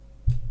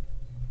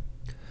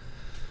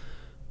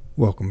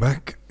Welcome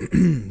back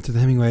to the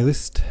Hemingway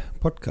List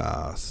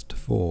podcast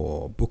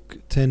for Book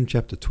 10,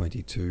 Chapter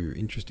 22.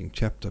 Interesting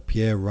chapter.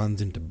 Pierre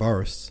runs into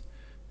Boris,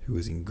 who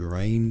has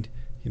ingrained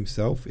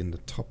himself in the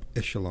top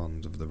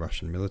echelons of the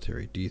Russian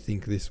military. Do you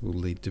think this will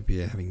lead to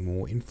Pierre having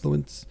more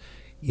influence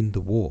in the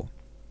war?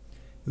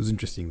 It was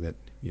interesting that,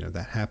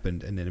 that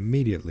happened, and then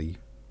immediately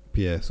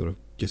Pierre sort of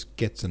just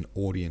gets an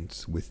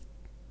audience with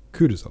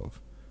Kutuzov,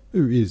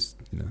 who is,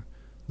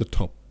 the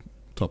top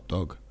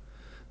dog.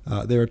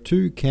 There are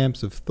two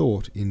camps of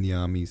thought in the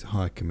army's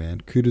high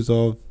command,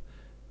 Kutuzov's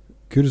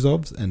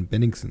and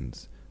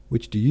Bennigsen's.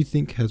 Which do you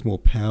think has more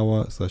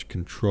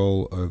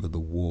power/control over the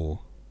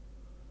war?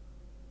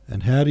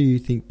 And how do you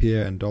think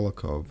Pierre and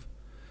Dolokhov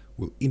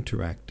will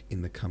interact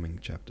in the coming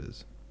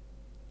chapters?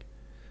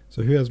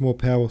 So who has more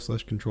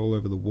power/control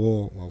over the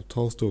war? Well,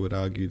 Tolstoy would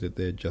argue that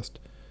they're just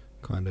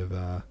kind of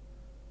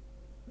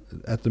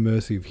at the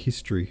mercy of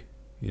history,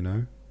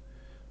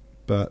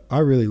 But I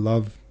really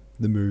love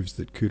the moves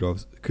that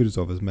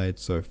Kutuzov has made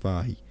so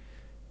far.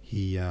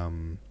 He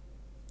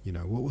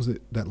what was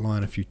it, that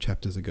line a few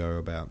chapters ago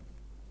about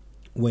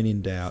when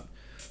in doubt,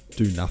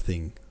 do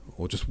nothing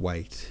or just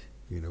wait,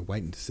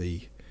 wait and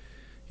see.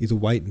 He's a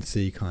wait and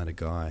see kind of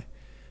guy.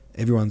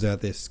 Everyone's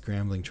out there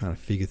scrambling, trying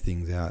to figure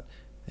things out,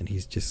 and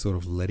he's just sort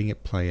of letting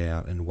it play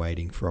out and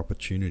waiting for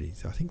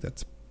opportunities. I think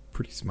that's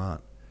pretty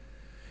smart.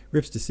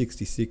 Rips to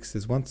 66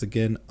 says, once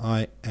again,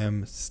 I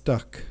am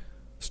struck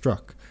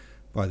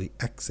by the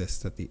access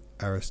that the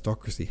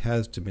aristocracy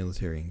has to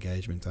military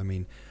engagement. I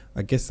mean,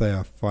 I guess they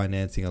are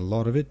financing a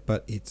lot of it,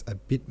 but it's a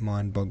bit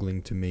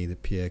mind-boggling to me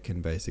that Pierre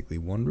can basically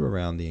wander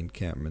around the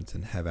encampments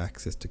and have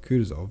access to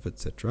Kutuzov,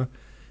 etc.,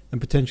 and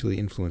potentially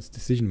influence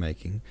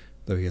decision-making,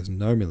 though he has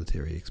no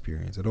military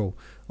experience at all.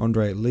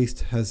 Andrei at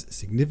least has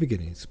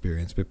significant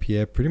experience, but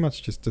Pierre pretty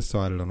much just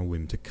decided on a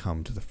whim to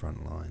come to the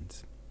front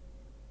lines.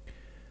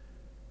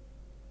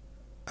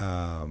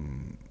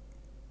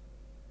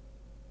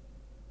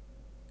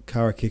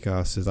 Kara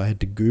Kickass says, I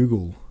had to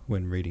Google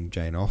when reading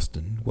Jane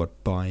Austen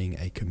what buying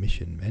a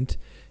commission meant.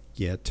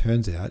 Yeah, it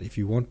turns out if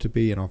you want to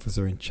be an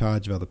officer in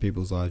charge of other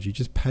people's lives, you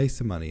just pay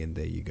some money and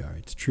there you go.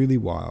 It's truly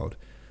wild,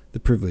 the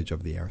privilege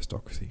of the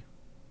aristocracy.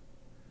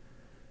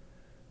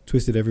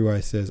 Twisted Everyway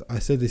says, I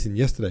said this in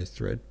yesterday's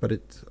thread, but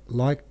it's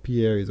like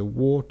Pierre is a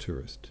war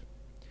tourist.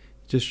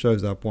 He just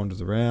shows up,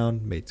 wanders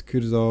around, meets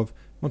Kutuzov,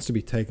 wants to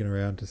be taken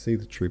around to see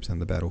the troops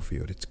and the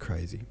battlefield. It's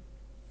crazy.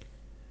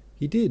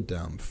 He did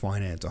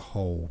finance a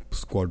whole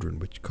squadron,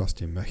 which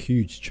cost him a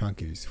huge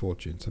chunk of his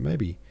fortune. So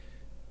maybe,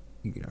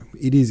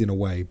 it is in a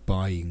way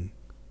buying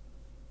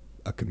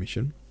a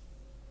commission.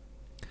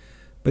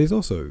 But he's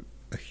also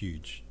a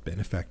huge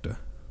benefactor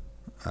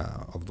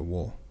of the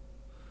war,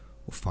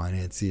 or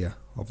financier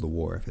of the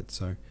war effort.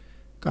 So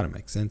kind of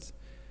makes sense.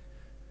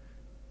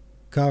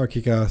 Kara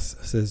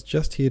Kickass says,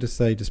 just here to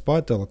say,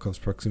 despite Dolokhov's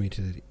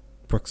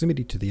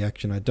proximity to the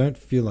action, I don't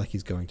feel like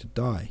he's going to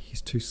die.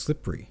 He's too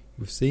slippery.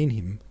 We've seen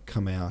him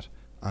come out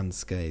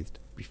unscathed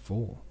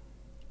before.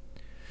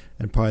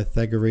 And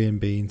Pythagorean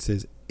Bean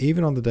says,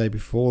 even on the day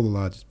before the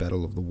largest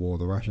battle of the war,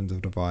 the Russians are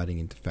dividing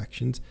into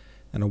factions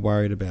and are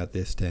worried about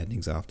their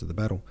standings after the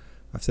battle.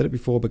 I've said it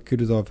before, but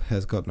Kutuzov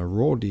has gotten a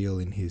raw deal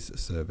in his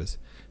service.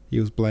 He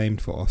was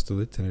blamed for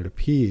Austerlitz, and it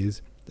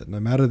appears that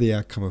no matter the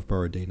outcome of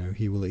Borodino,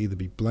 he will either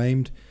be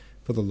blamed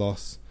for the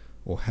loss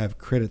or have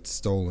credit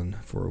stolen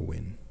for a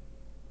win.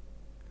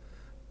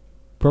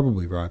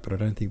 Probably right, but I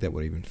don't think that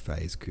would even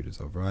faze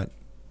Kutuzov, right?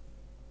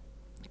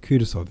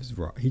 Kutuzov is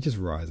right. He just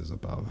rises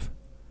above.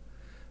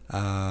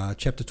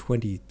 Chapter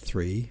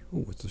 23.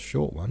 Oh, it's a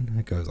short one.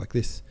 It goes like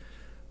this.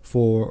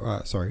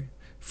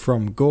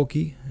 From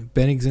Gorky,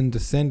 Bennigsen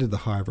descended the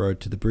high road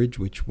to the bridge,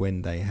 which,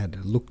 when they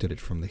had looked at it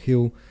from the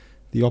hill,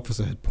 the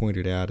officer had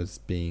pointed out as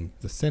being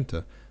the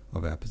centre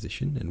of our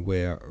position, and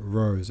where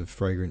rows of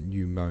fragrant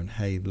new-mown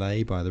hay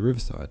lay by the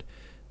riverside.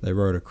 They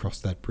rode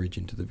across that bridge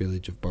into the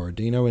village of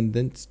Borodino and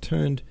thence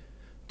turned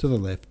to the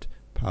left,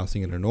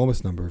 passing an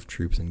enormous number of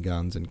troops and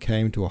guns, and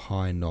came to a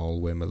high knoll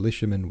where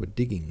militiamen were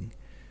digging.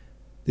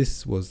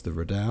 This was the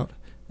redoubt,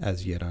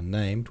 as yet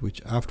unnamed,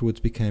 which afterwards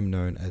became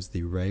known as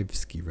the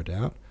Raevsky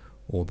Redoubt,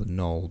 or the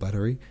Knoll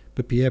Battery,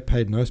 but Pierre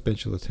paid no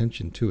special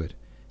attention to it.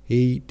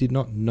 He did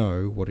not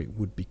know that it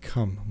would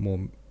become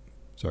more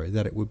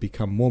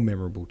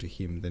memorable to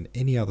him than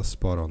any other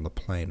spot on the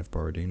plain of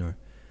Borodino.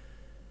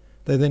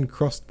 They then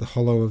crossed the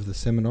hollow of the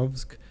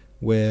Semenovsk,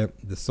 where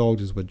the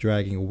soldiers were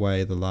dragging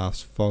away the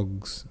last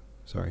logs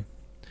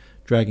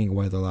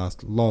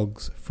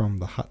from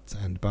the huts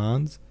and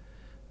barns.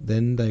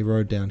 Then they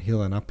rode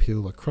downhill and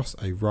uphill across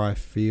a rye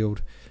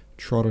field,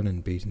 trodden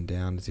and beaten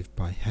down as if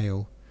by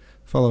hail,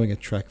 following a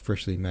track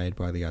freshly made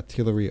by the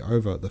artillery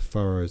over the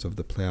furrows of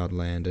the ploughed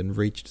land, and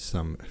reached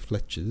some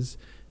fletches,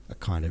 a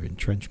kind of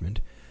entrenchment,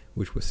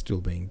 which were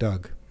still being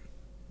dug.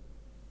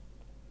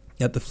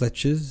 At the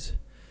fletches,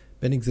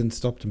 Bennigsen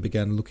stopped and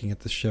began looking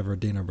at the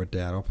Shevardino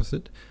Redoubt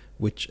opposite,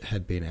 which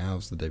had been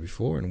ours the day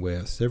before, and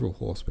where several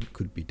horsemen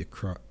could be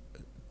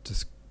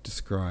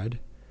descried.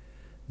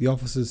 The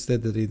officers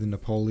said that either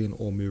Napoleon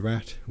or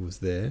Murat was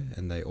there,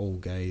 and they all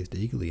gazed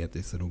eagerly at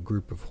this little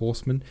group of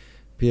horsemen.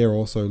 Pierre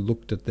also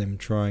looked at them,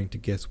 trying to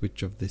guess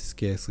which of the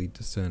scarcely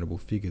discernible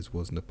figures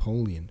was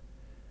Napoleon.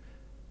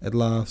 At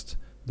last,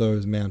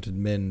 those mounted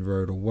men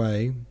rode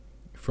away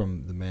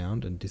from the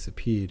mound and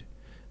disappeared.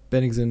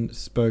 Bennigsen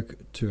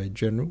spoke to a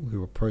general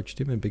who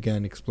approached him and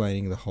began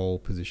explaining the whole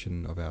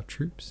position of our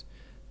troops.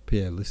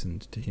 Pierre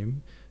listened to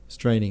him,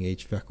 straining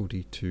each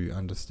faculty to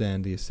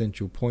understand the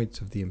essential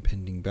points of the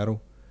impending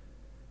battle,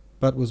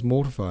 but was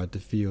mortified to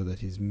feel that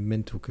his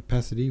mental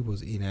capacity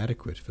was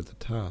inadequate for the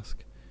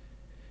task.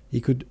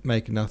 He could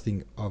make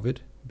nothing of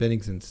it.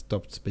 Bennigsen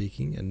stopped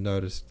speaking and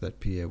noticed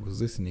that Pierre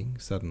was listening.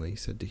 Suddenly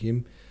said to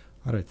him,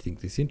 "I don't think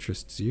this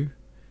interests you."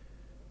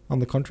 "On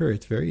the contrary,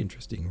 it's very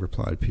interesting,"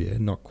 replied Pierre,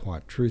 not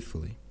quite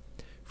truthfully.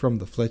 From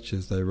the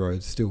Fletchers they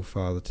rode still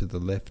farther to the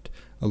left,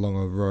 along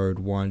a road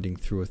winding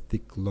through a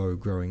thick,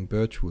 low-growing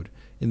birchwood.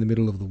 In the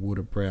middle of the wood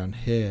a brown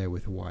hare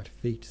with white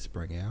feet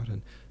sprang out,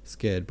 and,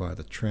 scared by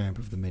the tramp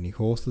of the many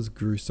horses,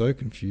 grew so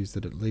confused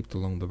that it leaped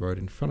along the road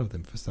in front of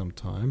them for some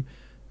time,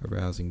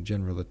 arousing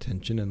general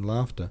attention and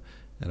laughter,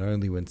 and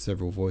only when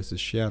several voices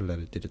shouted at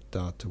it did it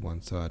dart to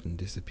one side and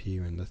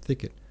disappear in the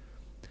thicket.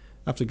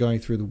 After going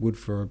through the wood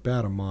for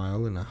about a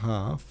mile and a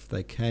half,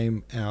 they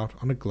came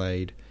out on a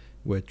glade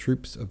where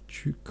troops of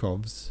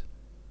Tchoukov's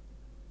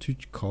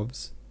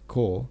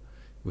corps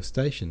were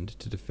stationed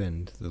to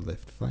defend the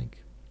left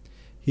flank.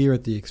 Here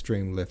at the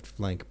extreme left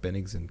flank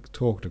Bennigsen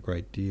talked a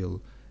great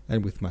deal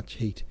and with much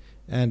heat,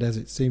 and as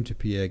it seemed to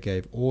Pierre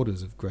gave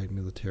orders of great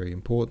military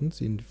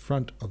importance. In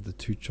front of the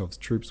Tchoukov's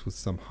troops was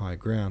some high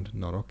ground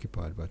not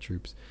occupied by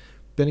troops.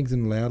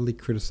 Bennigsen loudly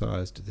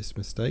criticised this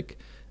mistake,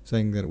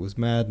 saying that it was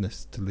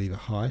madness to leave a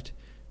height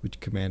which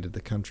commanded the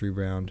country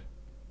around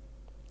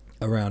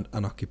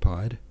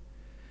unoccupied,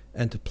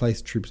 and to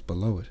place troops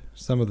below it.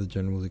 Some of the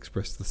generals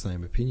expressed the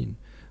same opinion.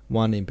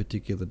 One in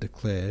particular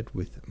declared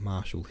with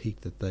martial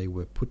heat that they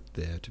were put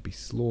there to be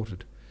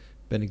slaughtered.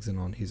 Bennigsen,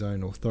 on his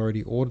own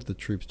authority, ordered the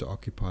troops to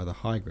occupy the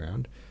high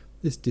ground.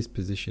 This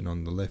disposition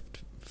on the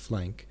left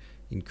flank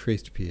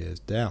increased Pierre's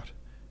doubt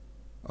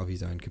of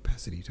his own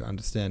capacity to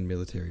understand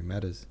military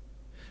matters.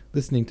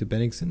 Listening to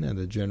Bennigsen and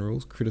the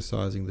generals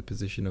criticising the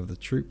position of the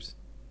troops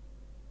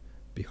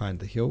behind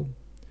the hill,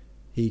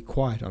 he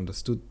quite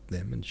understood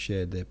them and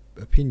shared their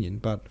opinion,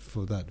 but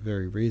for that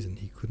very reason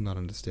he could not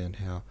understand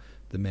how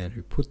the man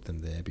who put them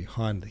there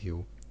behind the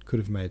hill could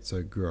have made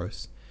so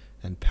gross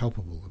and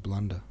palpable a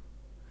blunder.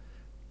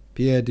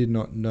 Pierre did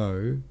not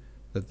know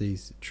that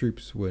these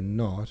troops were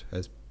not,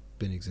 as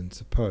Bennigsen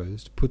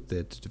supposed, put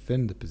there to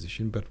defend the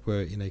position, but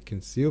were in a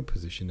concealed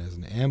position as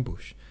an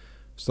ambush,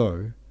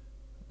 so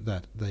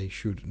that they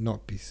should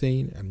not be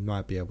seen and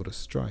might be able to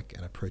strike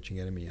an approaching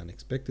enemy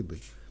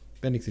unexpectedly.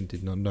 Bennigsen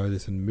did not know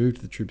this and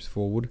moved the troops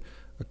forward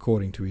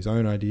according to his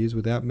own ideas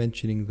without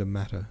mentioning the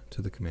matter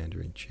to the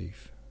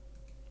commander-in-chief.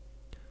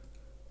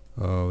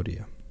 Oh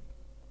dear.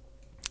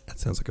 That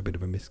sounds like a bit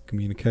of a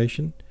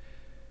miscommunication.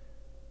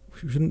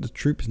 Shouldn't the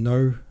troops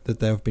know that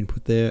they have been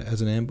put there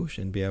as an ambush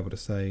and be able to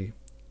say,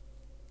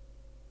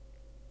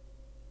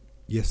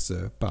 "Yes,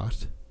 sir,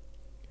 but,"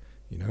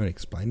 and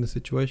explain the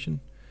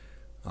situation?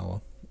 Oh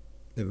well,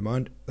 never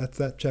mind. That's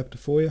that chapter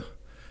for you.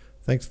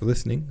 Thanks for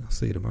listening. I'll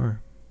see you tomorrow.